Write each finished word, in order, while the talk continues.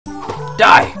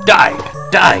Die! Die!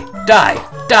 Die! Die!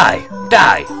 Die!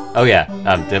 Die! Oh yeah,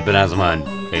 Benazama and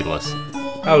Fadeless.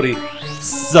 Howdy.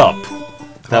 Sup?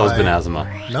 That was Hi. Benazama.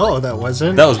 No, that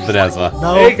wasn't. That was Benazama.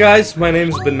 No. Hey guys, my name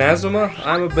is Benazama.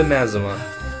 I'm a Benazama.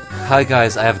 Hi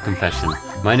guys, I have a confession.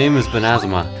 My name is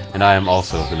Benazama, and I am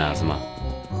also a Benazama.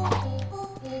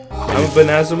 I'm a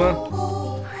Benazama.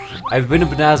 I've been a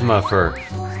Benazama for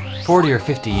 40 or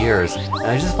 50 years, and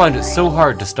I just find it so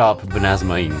hard to stop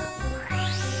Benazamaing.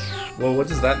 Well, what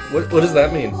does that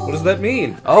mean? What does that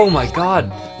mean? Oh my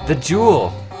god, the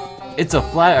jewel! It's a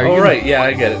flat. Oh right, yeah,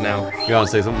 I get it now. You wanna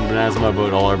say something, Benazama,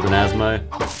 about all our Benazama?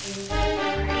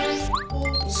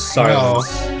 Silence.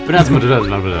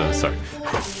 Benazama, sorry.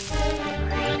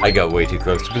 I got way too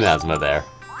close to Benazama there.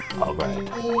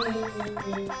 Alright.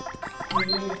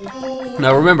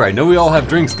 Now remember, I know we all have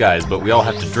drinks, guys, but we all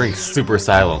have to drink super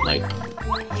silently.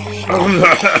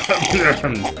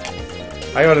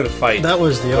 I got in a fight. That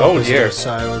was the Oh, opposite dear. of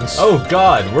silence. Oh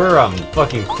god, we're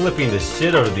fucking clipping the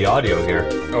shit out of the audio here.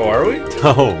 Oh, are we?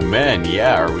 Oh man,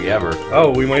 yeah, are we ever? Oh,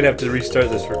 we might have to restart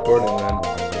this recording then.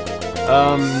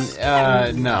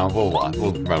 No, we'll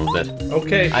run with it.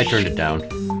 Okay. I turned it down.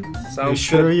 Sounds You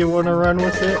sure good. you want to run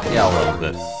with it? Yeah, I'll run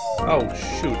with it. Oh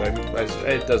shoot!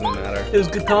 It doesn't matter. It was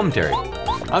good commentary.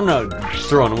 I'm not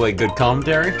throwing away good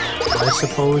commentary. I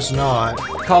suppose not.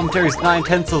 Commentary's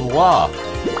 9/10 of the law.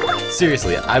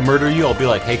 Seriously, I murder you, I'll be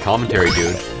like, hey, commentary,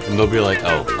 dude. And they'll be like,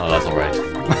 oh, that's alright.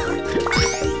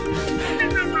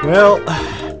 Well,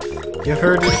 you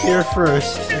heard it here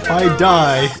first. If I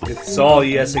die, It's all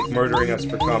Yessik murdering us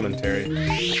for commentary.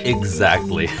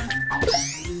 Exactly.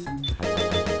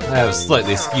 I have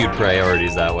slightly skewed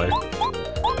priorities that way.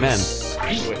 Man,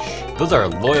 Squish. those are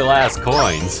loyal-ass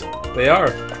coins. They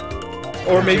are.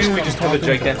 Or maybe we just have a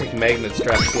gigantic magnet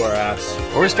strapped to our ass.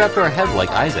 Or strapped to our head like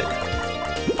Isaac.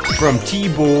 From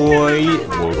T-Boy...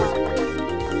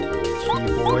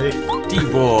 T-boy.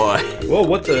 T-Boy. Whoa,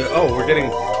 what the? Oh, we're getting...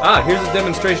 Ah, here's a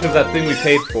demonstration of that thing we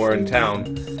paid for in town.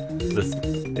 This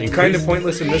It's kind of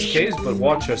pointless in this case, but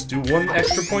watch us do 1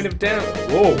 extra point of damage.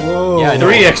 Whoa. Whoa. Yeah, I know.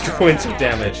 3 extra points of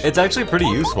damage. It's actually pretty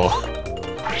useful.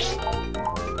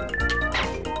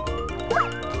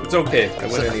 It's okay. I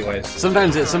win anyways.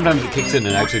 Sometimes it kicks in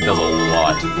and actually does a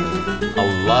lot.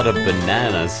 A lot of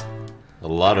bananas. A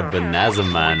lot of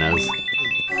banazamanas.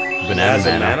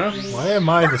 Banana. Why am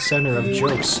I the center of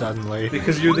jokes suddenly?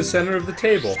 Because you're the center of the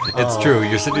table. It's true,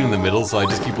 you're sitting in the middle, so I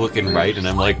just keep looking right and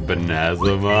I'm like,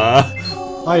 Banazama.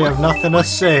 I have nothing to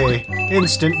say.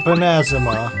 Instant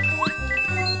Benazama.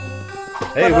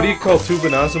 Hey, what do you call 2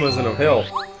 Benazamas in a hill?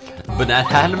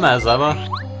 Banazama?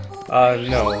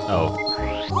 No. Oh.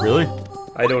 Really?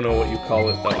 I don't know what you call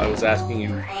it, though. I was asking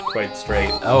you quite straight.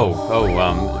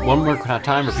 One more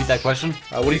time, repeat that question.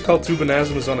 What do you call 2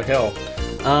 Benazamas on a hill?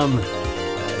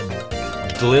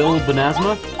 Dalil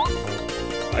Banazama?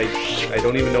 I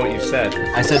don't even know what you said.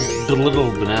 I said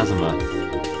Dalil Banazama.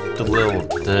 Dalil.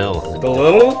 The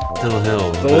little?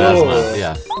 Dalil Dalil. Banazama,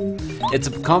 yeah. It's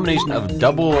a combination of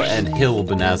double and hill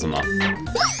Banazama.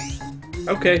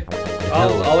 Okay.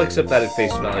 I'll accept that at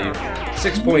face value.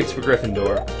 6 points for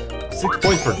Gryffindor. 6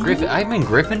 points for Griffin. I'm in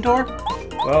Gryffindor?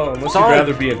 Well, unless Sorry. you'd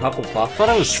rather be in Hufflepuff. I thought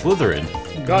I was Slytherin.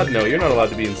 God, no, you're not allowed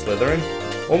to be in Slytherin.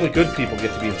 Only good people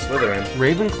get to be in Slytherin.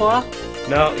 Ravenclaw?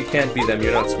 No, you can't be them.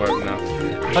 You're not smart enough.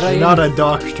 But I You're am, not a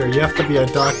doctor. You have to be a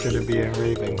doctor to be in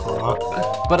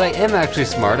Ravenclaw. but I am actually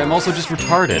smart. I'm also just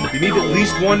retarded. You need at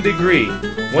least 1 degree. 1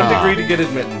 degree to get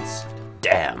admittance.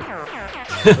 Damn.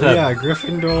 Yeah,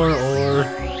 Gryffindor or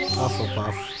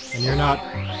Hufflepuff. And you're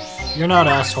not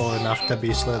asshole enough to be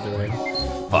Slytherin.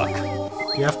 Fuck.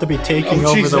 You have to be taking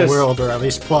Oh, over the Jesus. world, or at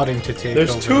least plotting to take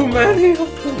There's over too the world. many of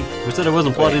them. Who said I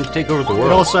wasn't plotting to take over the It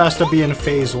world? also has to be in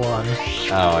Phase 1.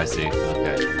 Oh, I see.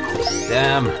 Okay.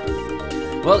 Damn.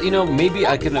 Well, you know, maybe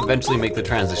I can eventually make the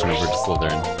transition over to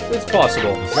Slytherin. It's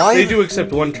possible. Why- They do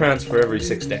accept 1 transfer every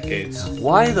 6 decades.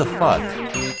 Why the fuck?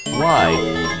 Why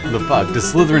the fuck does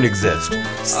Slytherin exist?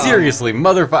 Seriously,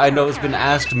 motherfucker, I know it's been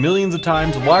asked millions of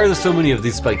times. Why are there so many of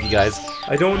these spiky guys?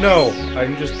 I don't know.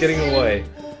 I'm just getting away.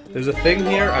 There's a thing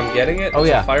here. I'm getting it. Oh, It's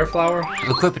yeah. a fire flower.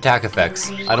 Equip attack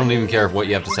effects. I don't even care what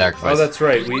you have to sacrifice. Oh, that's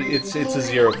right. It's a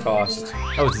 0 cost.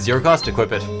 Oh, it's 0 cost?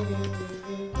 Equip it.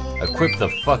 Equip the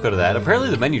fuck out of that. Apparently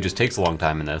the menu just takes a long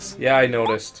time in this. Yeah, I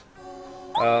noticed.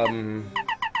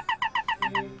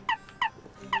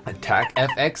 Attack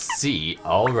FXC.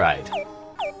 Alright.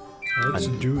 Let's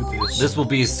do this. This will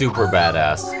be super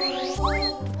badass.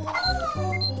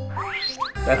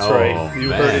 That's Oh, right.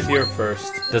 You heard it man. here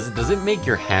first. Does it make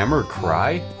your hammer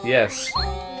cry? Yes.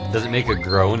 Does it make a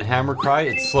groan hammer cry?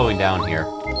 It's slowing down here.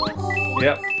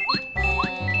 Yep.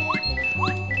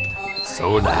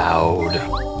 So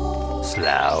loud.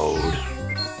 Sloud.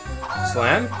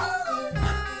 Slam?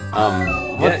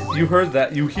 What? Yeah, you heard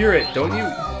that. You hear it, don't you?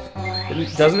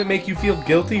 Doesn't it make you feel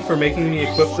guilty for making me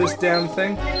equip this damn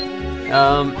thing?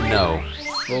 No.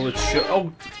 Well, it should.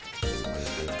 Oh,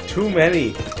 too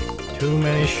many. Too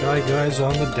many shy guys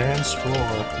on the dance floor.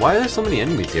 Why are there so many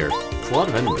enemies here? It's a lot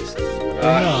of enemies.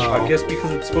 I guess because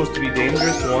it's supposed to be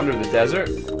dangerous to wander the desert.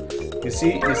 You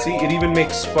see, it even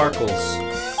makes sparkles.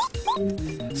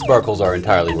 Sparkles are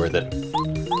entirely worth it.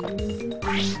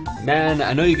 Man,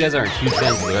 I know you guys aren't huge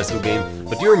fans of the rest of the game,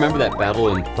 but do you remember that battle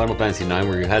in Final Fantasy IX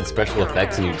where you had special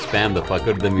effects and you'd spam the fuck out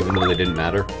of them even though they didn't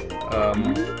matter?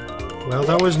 Well,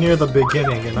 that was near the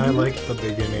beginning, and I liked the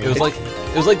beginning. It was like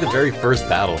the very first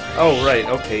battle. Oh, right,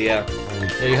 okay, yeah.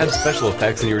 Yeah, you had special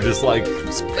effects and you were just like,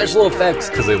 special effects,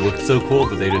 because they looked so cool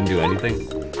but they didn't do anything.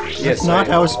 That's not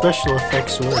how special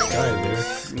effects work either.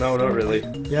 No, not really.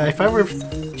 Yeah, if I were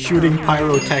shooting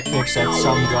pyrotechnics at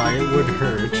some guy, it would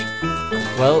hurt.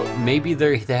 Well, maybe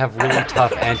they have really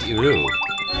tough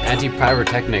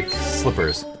anti-pyrotechnic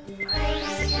slippers.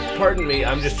 Pardon me,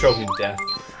 I'm just choking to death.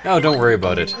 No, don't worry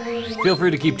about it. Feel free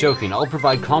to keep joking. I'll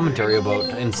provide commentary about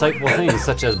insightful things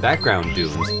such as background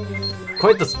dunes.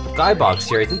 Quite the skybox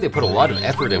here. I think they put a lot of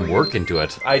effort and work into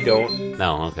it. I don't.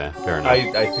 No, okay, fair enough.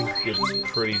 I think it's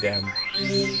pretty damn...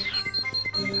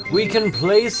 We can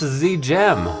place the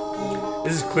gem.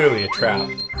 This is clearly a trap.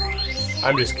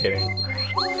 I'm just kidding.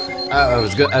 I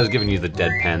was giving you the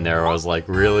deadpan there. I was like,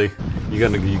 really? You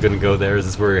gonna go there? Is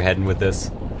this where you're heading with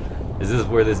this? Is this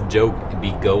where this joke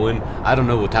be going? I don't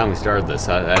know what time we started this.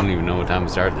 I don't even know what time we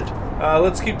started it.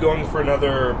 Let's keep going for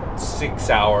another 6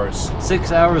 hours.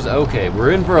 6 hours? Okay,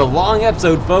 we're in for a long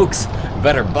episode, folks.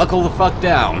 Better buckle the fuck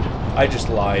down. I just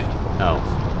lied. Oh.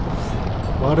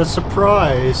 What a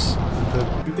surprise! The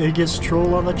biggest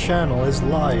troll on the channel is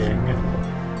lying.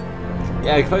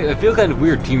 Yeah, I feel kind of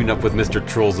weird teaming up with Mr.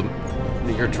 Trolls.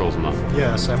 You're Trollsma.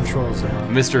 Yes, I'm Trollsma.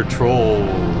 Mr. Trollolus?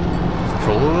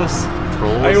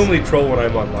 I only troll when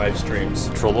I'm on live streams.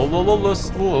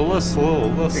 Trollolus.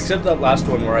 Except that last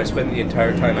one where I spent the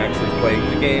entire time actually playing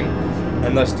the game,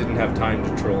 and thus didn't have time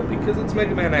to troll, because it's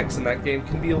Mega Man X and that game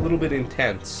can be a little bit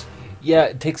intense. Yeah,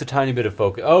 it takes a tiny bit of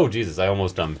focus. Oh, Jesus, I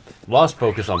almost lost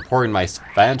focus on pouring my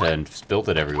Fanta and spilled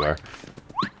it everywhere.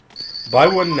 Buy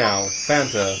one now.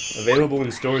 Fanta. Available in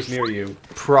stores near you.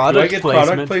 Product Do I get placement.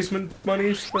 product placement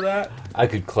monies for that? I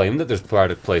could claim that there's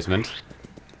product placement.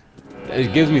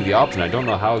 It gives me the option. I don't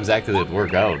know how exactly it'd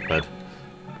work out, but...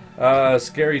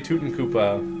 Scary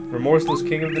Tutankoopa. Remorseless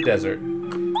King of the Desert.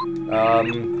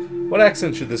 What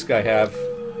accent should this guy have?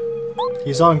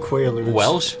 He's on Quaaludes.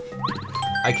 Welsh?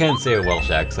 I can't say a Welsh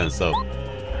accent, so...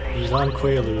 He's on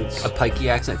Quaaludes. A pikey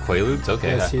accent? Quaaludes?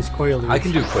 Okay. Yes, he's Quaaludes. I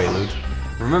can do Quaaludes.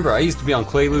 Remember, I used to be on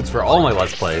Quaaludes for all my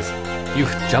Let's Plays. You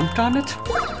jumped on it?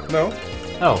 No.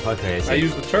 Oh, okay, I see. I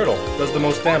use the turtle. Does the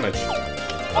most damage.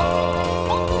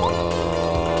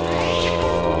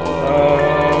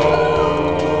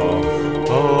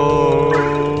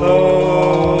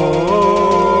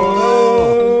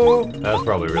 That's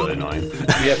probably really annoying.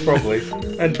 Yeah, probably.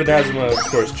 And Banazma, of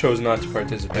course, chose not to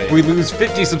participate. We lose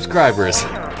 50 subscribers.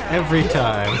 Every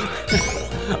time.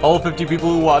 All 50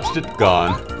 people who watched it,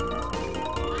 gone.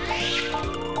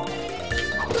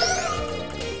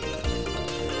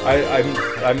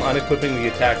 I'm unequipping the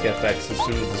attack FX as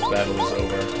soon as this battle is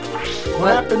over. What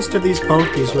happens to these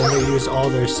Pokies when they use all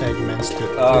their segments to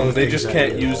throw they things just at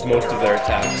can't you? use most of their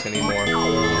attacks anymore.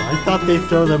 I thought they'd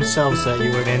throw themselves at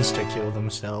you and insta-kill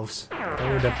themselves.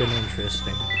 That would have been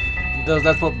interesting.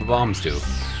 That's what the bombs do.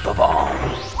 The bomb.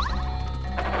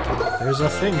 There's a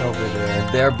thing over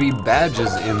there. There be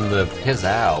badges in the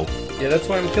pizzow. Yeah, that's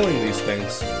why I'm killing these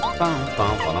things. So,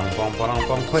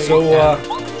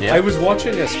 I was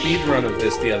watching a speed run of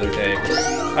this the other day.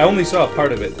 I only saw a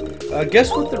part of it.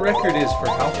 Guess what the record is for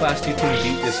how fast you can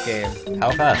beat this game?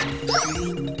 How fast?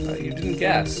 You didn't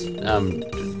guess. 2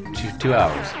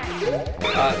 hours.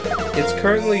 It's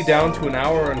currently down to 1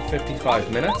 hour and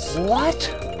 55 minutes. What?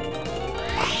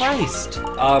 Christ.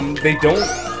 They don't,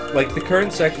 like the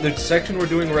current the section we're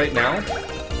doing right now,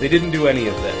 they didn't do any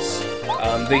of this.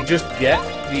 They just get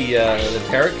the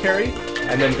parrot carry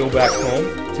and then go back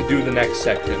home to do the next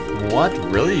section. What?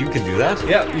 Really? You can do that?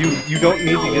 Yeah, you don't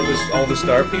need to get all the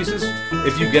star pieces.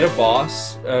 If you get a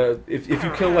boss, if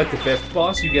you kill like the 5th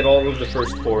boss, you get all of the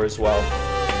first 4 as well.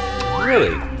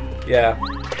 Really? Yeah.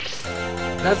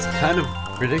 That's kind of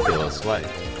ridiculous. Why?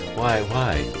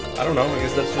 I don't know, I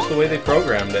guess that's just the way they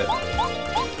programmed it.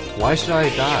 Why should I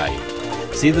die?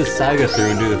 see the saga through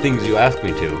and do the things you ask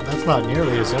me to. That's not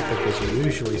nearly as epic as you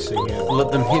usually sing it.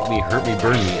 Let them hit me, hurt me,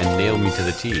 burn me, and nail me to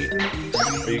the T.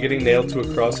 Are you getting nailed to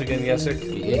a cross again, Yessik?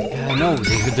 Yeah, I know.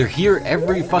 They're here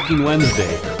every fucking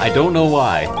Wednesday. I don't know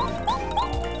why.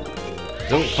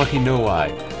 Don't fucking know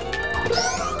why.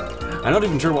 I'm not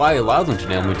even sure why I allow them to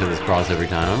nail me to this cross every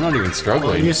time. I'm not even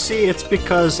struggling. You see, it's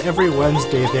because every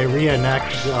Wednesday they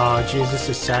reenact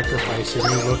Jesus' sacrifice and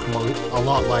you look a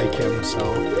lot like him, so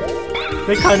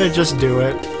they kind of just do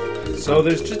it. So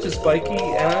there's just a spiky,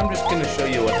 and I'm just going to show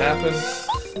you what happens.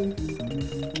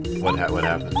 What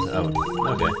happens? Oh,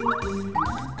 okay.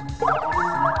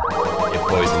 It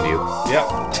poisoned you. Yep.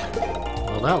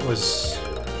 Well, that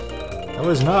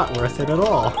was not worth it at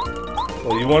all.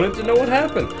 Well, you wanted to know what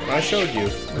happened. I showed you.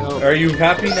 Well, Are you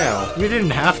happy now? you didn't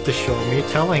have to show me.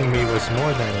 Telling me was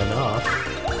more than enough.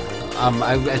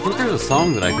 I think there's a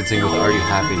song that I could sing with Are You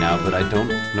Happy Now, but I don't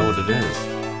know what it is.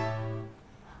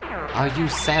 Are you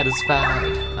satisfied?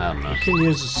 I don't know. You can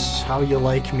use How You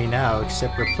Like Me Now,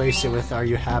 except replace it with Are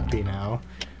You Happy Now?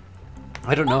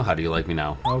 I don't know How Do You Like Me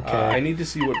Now. Okay. I need to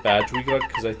see what badge we got,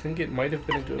 because I think it might have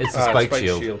been a good... It's a spike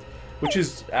shield. Which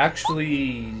is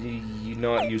actually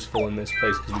not useful in this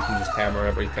place, because you can just hammer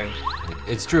everything.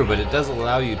 It's true, but it does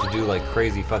allow you to do like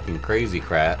crazy fucking crazy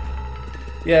crap.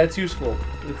 Yeah, it's useful.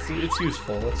 It's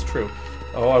useful, that's true.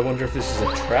 Oh, I wonder if this is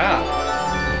a trap.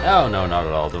 Oh, no, not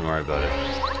at all. Don't worry about it.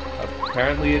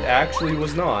 Apparently it actually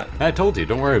was not. I told you,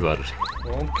 don't worry about it.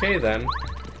 Okay, then.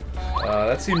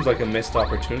 That seems like a missed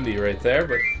opportunity right there,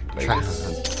 but...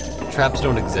 Traps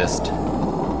don't exist.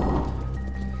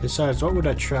 Besides, what would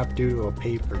a trap do to a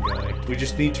paper guy? We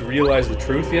just need to realize the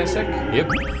truth, Yessik?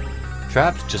 Yep.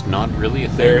 Traps just not really a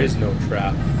thing. There is no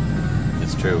trap.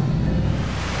 It's true.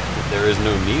 There is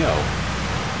no Neo.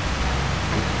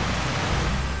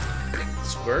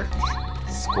 Squirt?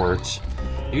 Squirch.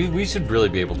 We should really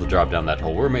be able to drop down that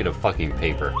hole. We're made of fucking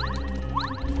paper.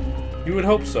 You would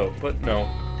hope so, but no.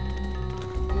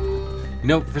 You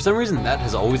know, for some reason, that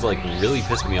has always, like, really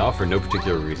pissed me off for no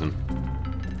particular reason.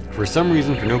 For some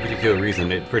reason, for no particular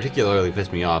reason, it particularly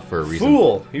pissed me off for a reason.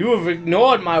 Fool! You have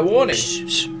ignored my warning! Shh,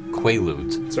 shh.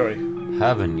 Quaaludes. Sorry.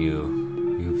 Haven't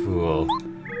you, you fool?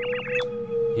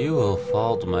 You will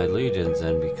fall to my legions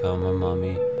and become a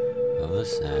mummy of the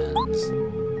sands.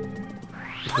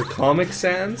 The Comic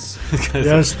Sans?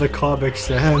 Yes, the Comic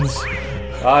Sans.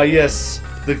 Ah, yes.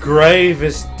 The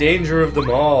gravest danger of them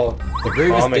all. The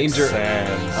gravest Comic danger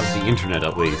Sans. of the internet,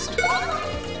 at least.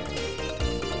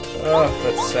 Oh,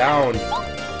 that sound.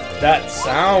 That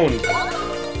sound.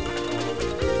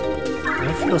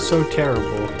 I feel so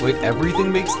terrible. Wait,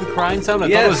 everything makes the crying sound? I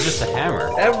thought it was just a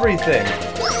hammer. Everything.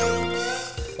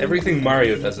 Everything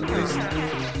Mario does, at least.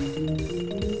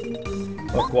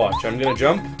 Look, watch. I'm gonna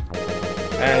jump.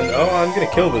 And, oh, I'm gonna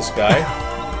kill this guy.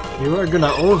 You are gonna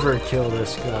overkill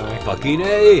this guy. Fucking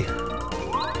A!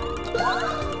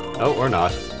 Oh, or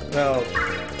not. Well,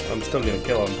 I'm still gonna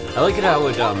kill him. I like it how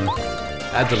it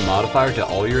adds a modifier to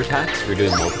all your attacks if you're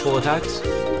doing multiple attacks.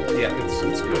 Yeah,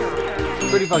 it's good.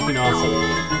 Pretty fucking awesome.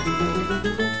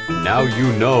 Now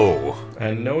you know.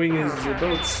 And knowing is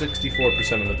about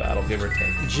 64% of the battle, give or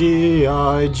take.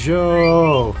 G.I.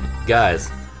 Joe! Guys,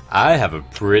 I have a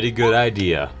pretty good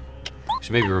idea.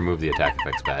 Should maybe remove the attack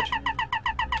effects badge.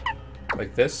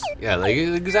 Like this? Yeah, like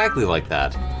exactly like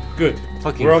that. Good.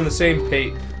 Fucking We're on the same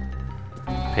pay.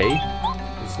 Pay?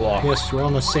 It's locked. Yes, we're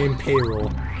on the same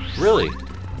payroll. Really?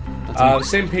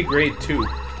 Same pay grade too.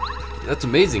 That's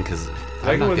amazing, because Did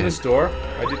I go in this door?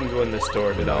 I didn't go in this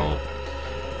door, did I?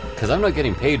 Because I'm not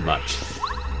getting paid much.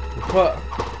 What?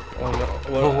 Oh no.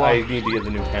 Well, I need to get the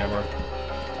new hammer.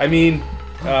 I mean,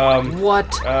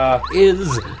 What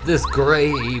is this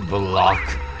gray block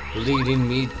leading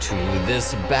me to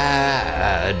this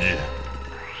badge?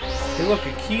 Hey look,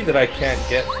 a key that I can't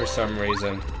get for some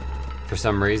reason. For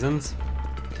some reasons?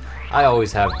 I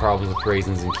always have problems with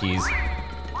raisins and keys.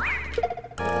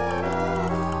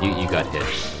 You got hit.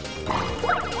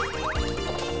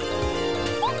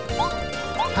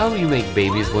 How do you make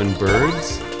babies when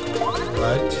birds?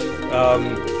 What?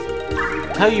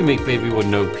 How do you make baby when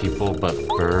no people but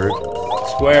bird?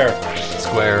 Square.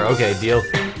 Square. Okay, deal.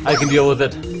 I can deal with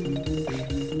it.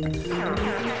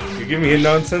 If you give me a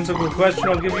nonsensical question,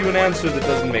 I'll give you an answer that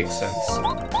doesn't make sense.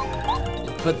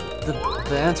 But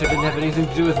the answer didn't have anything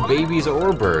to do with babies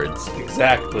or birds.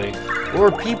 Exactly.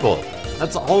 Or people.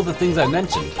 That's all the things I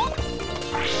mentioned.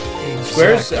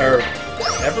 Squares are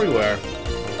everywhere.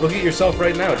 Look at yourself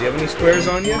right now. Do you have any squares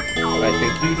on you? I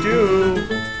think you do.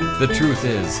 The truth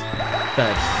is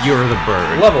that you're the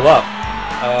bird. Level up.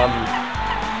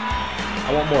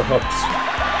 I want more hooks.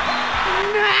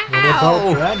 What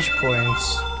about badge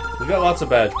points? We got lots of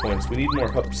badge points. We need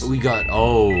more hoops. We got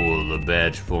all the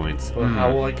badge points. Well,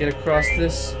 how will I get across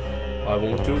this? I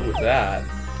won't do it with that.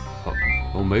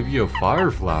 Well, maybe a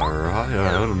fire flower.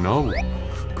 I don't know.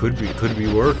 Could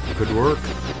work. Could work.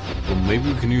 Well,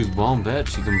 maybe we can use Bombette.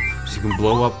 She can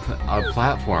blow up a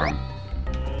platform.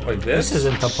 Like this? This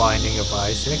isn't the Binding of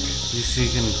Isaac. She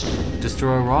can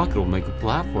destroy a rock. It'll make a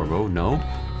platform. Oh no.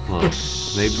 Well,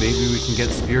 maybe we can get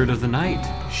Spirit of the Night.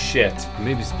 Shit.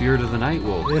 Maybe Spirit of the Night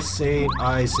will. This ain't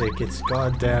Isaac. It's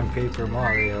goddamn Paper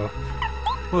Mario.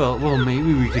 Well,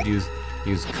 maybe we could use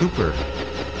Cooper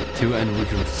and we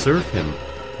could surf him,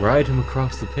 ride him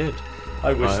across the pit.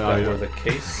 I wish that were the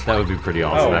case. That would be pretty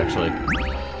awesome, actually.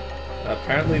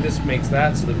 Apparently this makes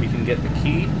that so that we can get the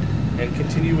key and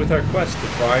continue with our quest to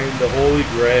find the Holy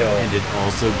Grail. And it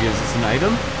also gives us an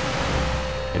item?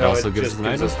 It also gives us an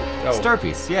item?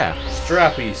 Starpiece, yeah.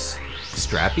 Strappies.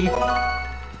 Strappy?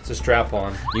 It's a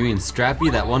strap-on. You mean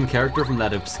Strappy, that one character from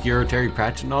that obscure Terry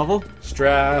Pratchett novel?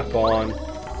 Strap-on.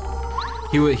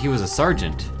 He was a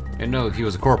sergeant. No, he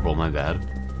was a corporal, my bad.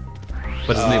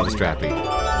 But his name was Strappy.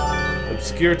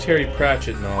 Obscure Terry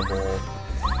Pratchett novel.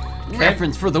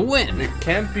 Reference for the win! It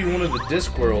can't be one of the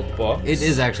Discworld books. It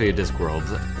is actually a Discworld.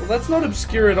 Well, that's not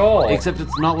obscure at all. Except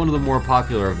it's not one of the more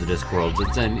popular of the Discworlds.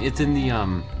 It's in the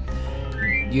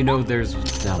you know, there's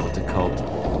what's it called?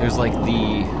 There's like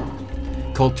the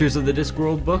Cultures of the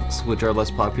Discworld books, which are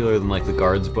less popular than like the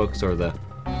Guards books or the.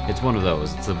 It's one of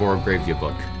those. It's the Borgravia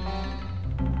book.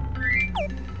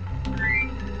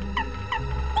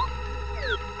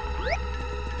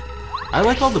 I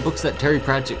like all the books that Terry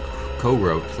Pratchett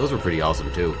co-wrote. Those were pretty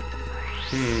awesome too.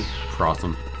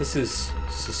 Awesome. This is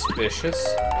suspicious.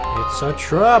 It's a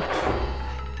trap.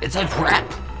 It's a trap.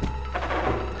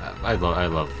 I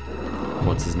love.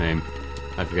 What's his name?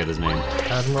 I forget his name.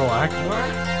 Admiral Akbar?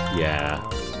 Yeah.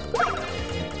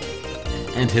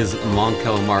 And his Mon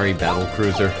Calamari battle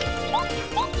cruiser.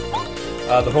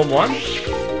 The home one?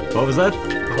 What was that?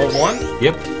 The home one?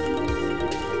 Yep.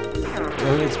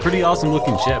 It's a pretty awesome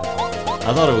looking ship.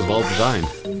 I thought it was well designed.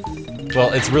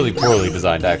 Well, it's really poorly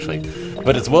designed, actually.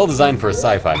 But it's well designed for a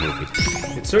sci-fi movie.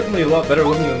 It's certainly a lot better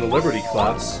looking than the Liberty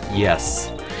class.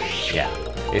 Yes. Yeah.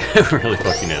 It really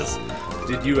fucking is.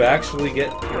 Did you actually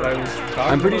get what I was talking about?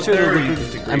 I'm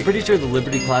pretty sure the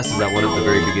Liberty class is that one at the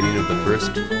very beginning of the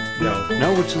first. No.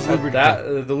 No, which is Liberty?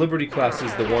 The Liberty class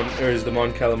is the one, or is the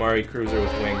Mon Calamari cruiser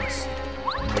with wings.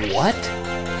 What?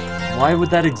 Why would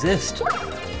that exist?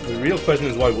 The real question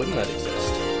is, why wouldn't that exist?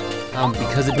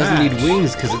 Because it doesn't need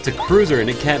wings, because it's a cruiser and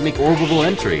it can't make orbital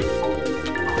entry.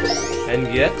 And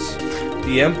yet,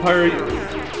 the Empire,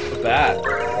 a bat.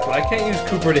 But I can't use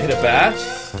Cooper to hit a bat.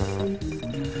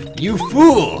 You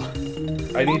fool!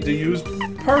 I need to use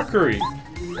Parkoury.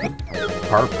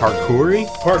 Parkoury?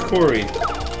 Parkoury.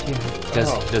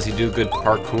 Does he do good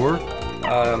parkour?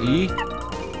 E?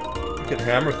 You can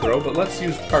hammer throw, but let's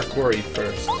use Parkoury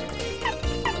first.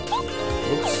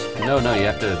 Oops. No, you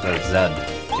have to Z.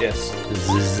 Yes.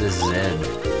 Z.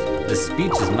 The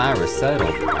speech is my recital.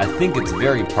 I think it's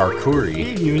very parkoury.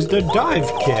 He used a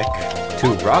dive kick. To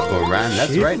Rocco Ryan,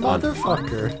 that's Cheap right.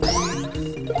 Motherfucker.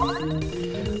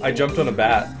 I jumped on a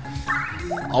bat.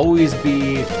 Always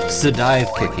be dive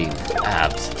kicking.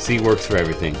 Abs. C works for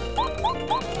everything.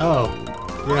 Oh,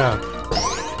 yeah.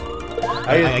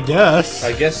 I guess.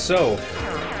 I guess so.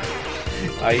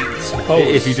 I suppose.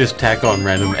 If you just tack on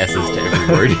random S's to every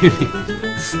word.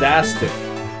 Stastic.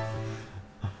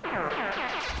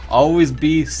 Always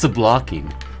be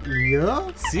sublocking.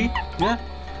 Yeah. See? Yeah.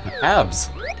 Abs.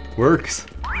 Works.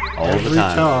 All the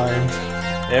time.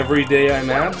 Every day I'm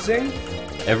absing?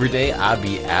 Every day I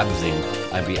be absing.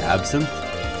 I be absent.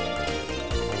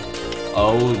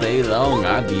 All day long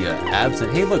I be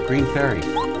absent. Hey look, green fairy.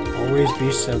 Always be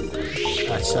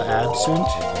absent.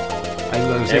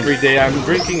 Every day I'm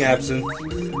drinking absinthe.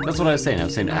 That's what I was saying. I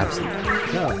was saying absent.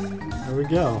 Yeah. There we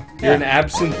go. You're an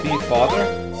absentee father?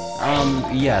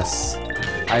 Yes.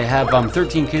 I have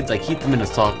 13 kids. I keep them in a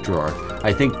sock drawer.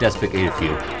 I think Despic ate a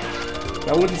few.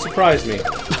 That wouldn't surprise me.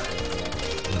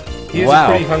 He's a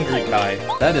pretty hungry guy.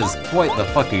 That is quite the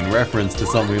fucking reference to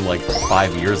something like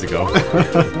 5 years ago.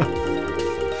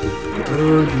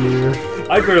 Oh dear.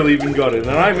 I barely even got it,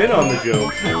 and I'm in on the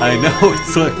joke. I know,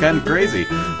 it's kind of crazy.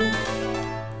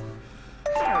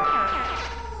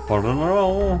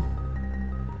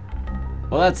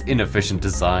 Well, that's inefficient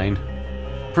design.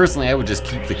 Personally, I would just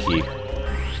keep the key.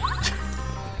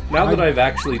 Now that I've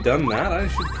actually done that, I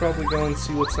should probably go and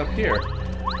see what's up here.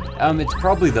 It's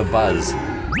probably the buzz.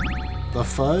 The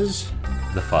fuzz?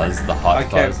 The fuzz, the hot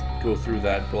fuzz. I can't go through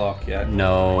that block yet.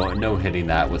 No hitting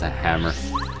that with a hammer.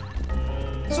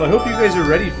 So I hope you guys are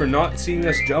ready for not seeing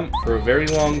us jump for a very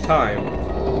long time.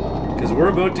 Because we're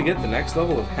about to get the next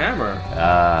level of hammer.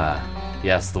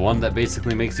 Yes, the one that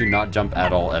basically makes you not jump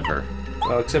at all ever.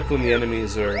 Well, except when the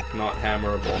enemies are not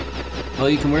hammerable. Well,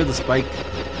 you can wear the spike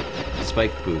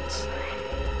boots.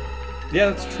 Yeah,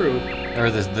 that's true.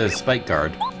 Or the spike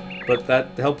guard. But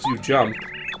that helps you jump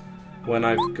when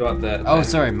I've got that. Oh,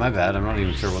 sorry, my bad. I'm not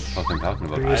even sure what the fuck I'm talking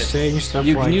about. He was saying stuff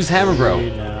You like can use hammer, bro.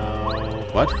 free now.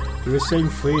 What? He was saying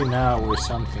free now or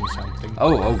something.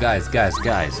 Oh, guys,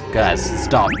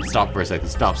 stop for a second.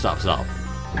 Stop.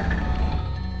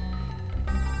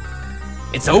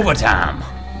 It's overtime.